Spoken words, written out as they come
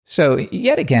So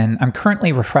yet again, I'm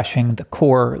currently refreshing the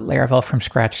core Laravel from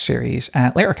scratch series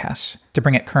at Laracast to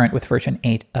bring it current with version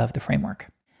 8 of the framework.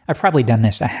 I've probably done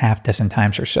this a half dozen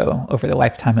times or so over the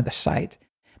lifetime of the site,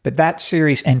 but that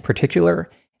series in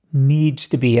particular needs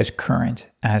to be as current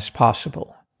as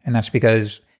possible. And that's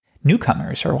because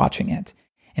newcomers are watching it.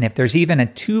 And if there's even a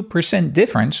 2%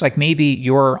 difference, like maybe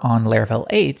you're on Laravel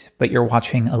 8, but you're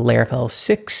watching a Laravel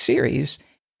 6 series,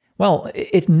 well,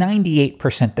 it's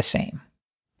 98% the same.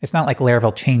 It's not like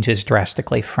Laravel changes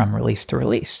drastically from release to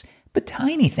release, but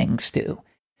tiny things do.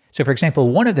 So for example,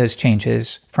 one of those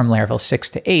changes from Laravel 6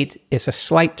 to 8 is a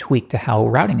slight tweak to how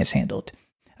routing is handled.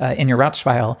 In your routes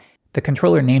file, the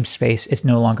controller namespace is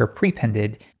no longer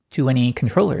prepended to any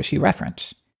controllers you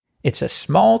reference. It's a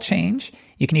small change.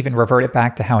 You can even revert it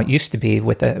back to how it used to be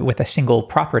with a single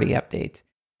property update.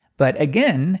 But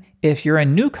again, if you're a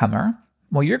newcomer,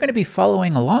 well, you're going to be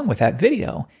following along with that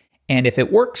video. And if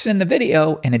it works in the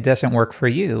video and it doesn't work for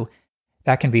you,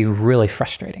 that can be really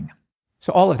frustrating.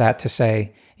 So all of that to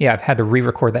say, yeah, I've had to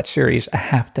re-record that series a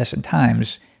half dozen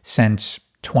times since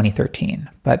 2013,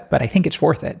 but I think it's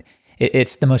worth it.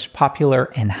 It's the most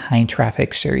popular and high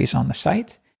traffic series on the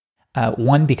site.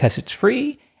 One, because it's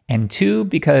free, and two,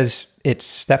 because it's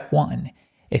step one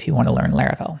if you want to learn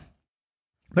Laravel.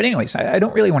 But anyways, I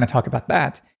don't really want to talk about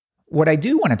that. What I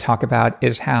do want to talk about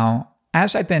is how,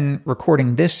 as I've been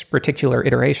recording this particular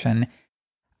iteration,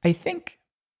 I think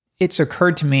it's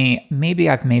occurred to me maybe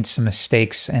I've made some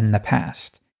mistakes in the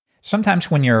past.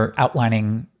 Sometimes when you're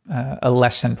outlining a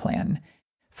lesson plan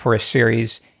for a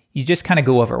series, you just kind of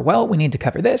go over, well, we need to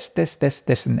cover this,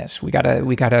 and this. We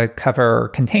gotta cover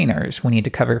containers. We need to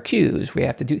cover queues. We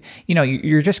have to do,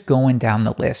 you're just going down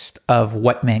the list of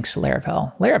what makes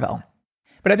Laravel Laravel.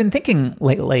 But I've been thinking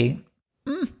lately,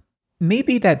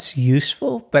 maybe that's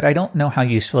useful, but I don't know how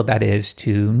useful that is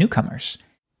to newcomers.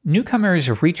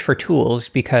 Newcomers reach for tools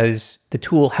because the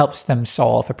tool helps them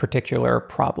solve a particular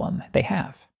problem they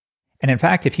have. And in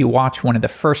fact, if you watch one of the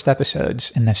first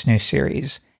episodes in this new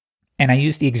series, and I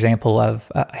use the example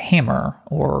of a hammer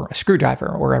or a screwdriver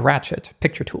or a ratchet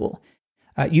picture tool,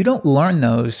 you don't learn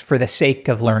those for the sake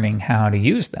of learning how to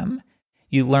use them.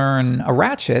 You learn a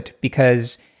ratchet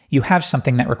because you have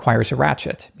something that requires a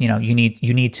ratchet. You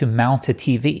need to mount a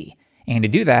TV, and to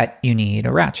do that, you need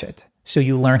a ratchet. So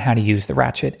you learn how to use the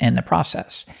ratchet in the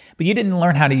process. But you didn't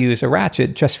learn how to use a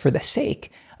ratchet just for the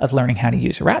sake of learning how to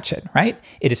use a ratchet, right?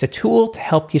 It is a tool to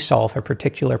help you solve a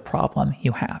particular problem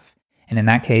you have. And in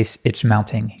that case, it's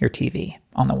mounting your TV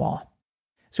on the wall.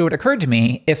 So it occurred to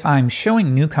me, if I'm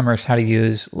showing newcomers how to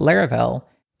use Laravel,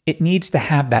 it needs to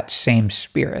have that same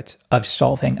spirit of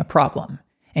solving a problem.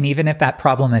 And even if that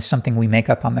problem is something we make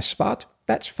up on the spot,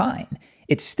 that's fine.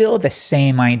 It's still the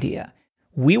same idea.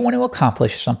 We want to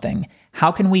accomplish something.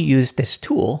 How can we use this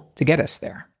tool to get us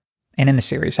there? And in the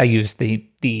series, I use the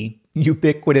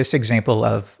ubiquitous example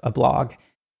of a blog.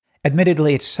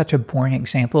 Admittedly, it's such a boring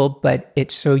example, but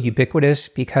it's so ubiquitous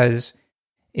because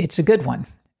it's a good one.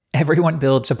 Everyone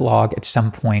builds a blog at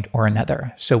some point or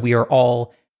another. So we are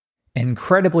all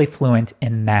incredibly fluent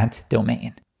in that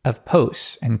domain of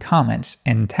posts and comments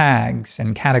and tags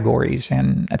and categories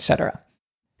and etc.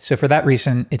 So for that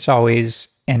reason, it's always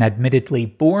an admittedly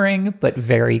boring but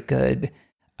very good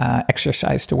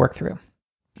exercise to work through.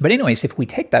 But anyways, if we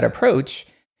take that approach,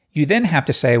 you then have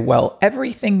to say, well,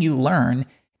 everything you learn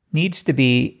needs to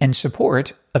be in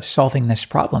support of solving this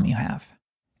problem you have.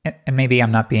 And maybe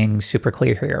I'm not being super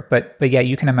clear here, but yeah,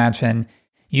 you can imagine,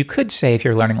 you could say if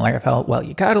you're learning Laravel, well,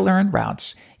 you got to learn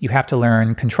routes. You have to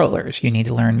learn controllers. You need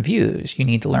to learn views. You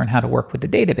need to learn how to work with the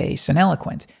database and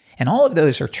Eloquent. And all of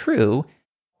those are true,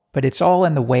 but it's all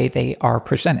in the way they are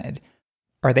presented.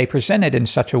 Are they presented in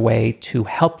such a way to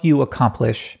help you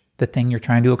accomplish the thing you're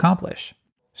trying to accomplish?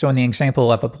 So in the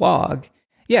example of a blog,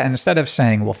 yeah, instead of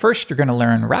saying, well, first you're going to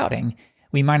learn routing,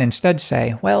 we might instead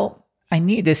say, well, I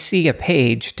need to see a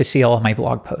page to see all of my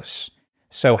blog posts.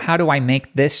 So how do I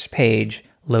make this page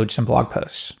load some blog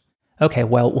posts? Okay,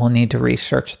 well, we'll need to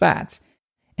research that.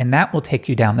 And that will take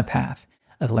you down the path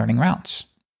of learning routes.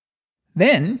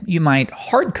 Then you might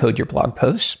hard code your blog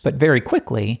posts, but very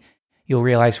quickly you'll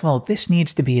realize, well, this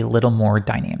needs to be a little more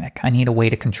dynamic. I need a way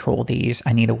to control these.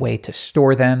 I need a way to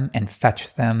store them and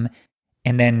fetch them,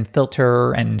 and then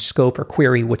filter and scope or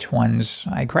query which ones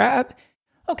I grab.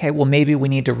 Okay, well, maybe we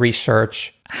need to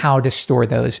research how to store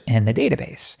those in the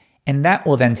database. And that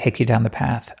will then take you down the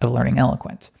path of learning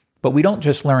Eloquent. But we don't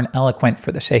just learn Eloquent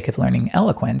for the sake of learning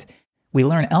Eloquent. We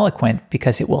learn Eloquent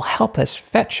because it will help us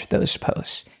fetch those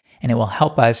posts, and it will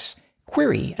help us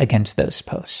query against those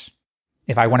posts.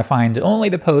 If I want to find only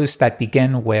the posts that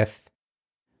begin with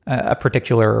a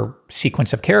particular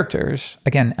sequence of characters,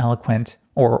 again, Eloquent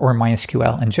or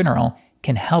MySQL in general,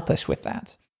 can help us with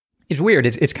that. It's weird.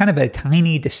 It's kind of a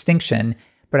tiny distinction,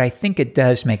 but I think it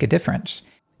does make a difference.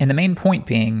 And the main point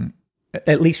being,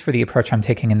 at least for the approach I'm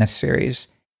taking in this series,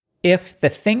 if the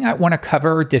thing I want to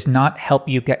cover does not help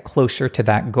you get closer to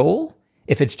that goal,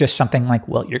 if it's just something like,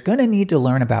 well, you're going to need to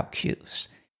learn about queues.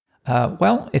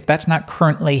 Well, if that's not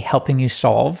currently helping you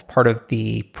solve part of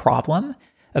the problem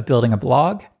of building a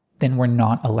blog, then we're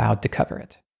not allowed to cover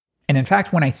it. And in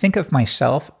fact, when I think of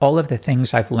myself, all of the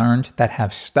things I've learned that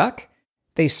have stuck,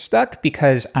 they stuck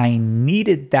because I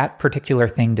needed that particular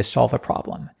thing to solve a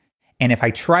problem. And if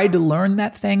I tried to learn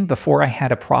that thing before I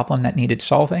had a problem that needed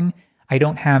solving, I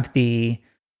don't have the,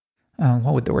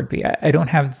 what would the word be? I don't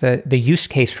have the use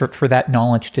case for that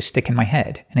knowledge to stick in my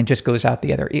head, and it just goes out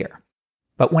the other ear.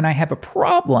 But when I have a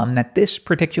problem that this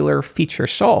particular feature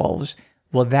solves,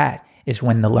 well, that is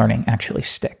when the learning actually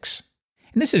sticks.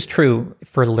 And this is true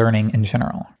for learning in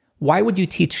general. Why would you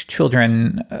teach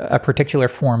children a particular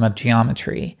form of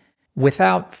geometry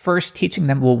without first teaching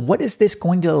them, well, what is this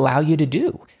going to allow you to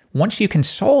do? Once you can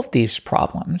solve these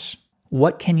problems,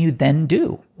 what can you then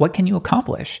do? What can you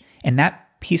accomplish? And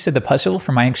that piece of the puzzle,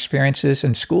 from my experiences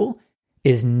in school,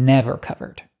 is never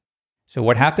covered. So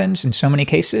what happens in so many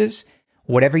cases?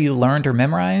 Whatever you learned or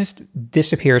memorized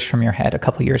disappears from your head a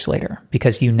couple years later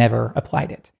because you never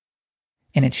applied it.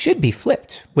 And it should be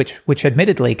flipped, which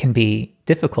admittedly can be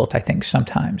difficult, I think,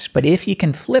 sometimes. But if you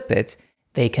can flip it,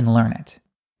 they can learn it.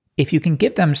 If you can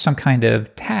give them some kind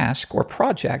of task or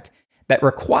project that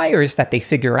requires that they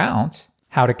figure out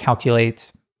how to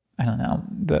calculate, I don't know,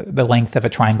 the length of a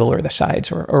triangle or the sides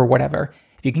or whatever.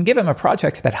 If you can give them a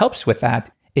project that helps with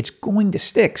that, it's going to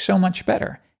stick so much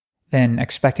better than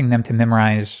expecting them to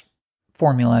memorize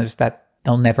formulas that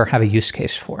they'll never have a use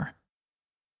case for.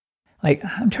 Like,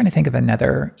 I'm trying to think of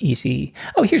another easy...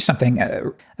 Oh, here's something.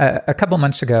 A couple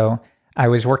months ago, I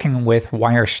was working with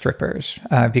wire strippers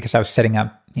because I was setting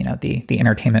up, the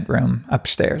entertainment room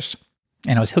upstairs.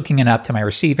 And I was hooking it up to my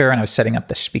receiver, and I was setting up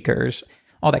the speakers,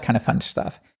 all that kind of fun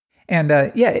stuff. And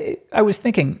I was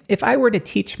thinking, if I were to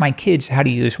teach my kids how to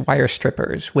use wire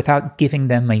strippers without giving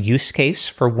them a use case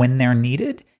for when they're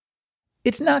needed,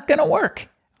 it's not going to work.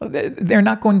 They're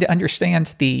not going to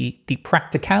understand the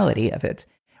practicality of it.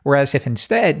 Whereas if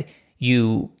instead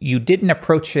you didn't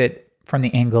approach it from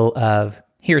the angle of,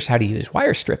 here's how to use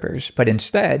wire strippers, but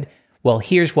instead, well,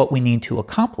 here's what we need to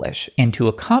accomplish. And to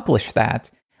accomplish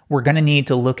that, we're going to need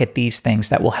to look at these things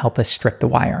that will help us strip the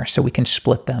wire so we can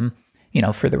split them,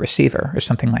 for the receiver or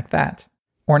something like that.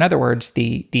 Or in other words,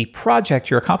 the project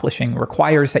you're accomplishing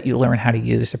requires that you learn how to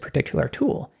use a particular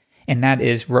tool. And that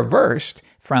is reversed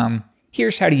from,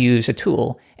 here's how to use a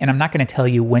tool, and I'm not going to tell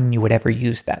you when you would ever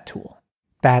use that tool.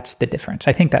 That's the difference.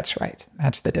 I think that's right.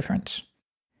 That's the difference.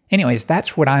 Anyways,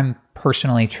 that's what I'm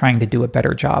personally trying to do a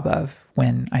better job of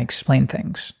when I explain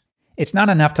things. It's not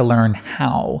enough to learn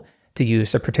how to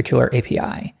use a particular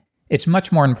API. It's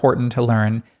much more important to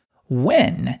learn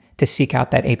when to seek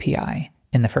out that API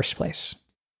in the first place.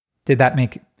 Did that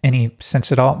make any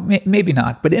sense at all? Maybe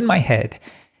not, but in my head,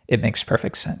 it makes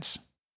perfect sense.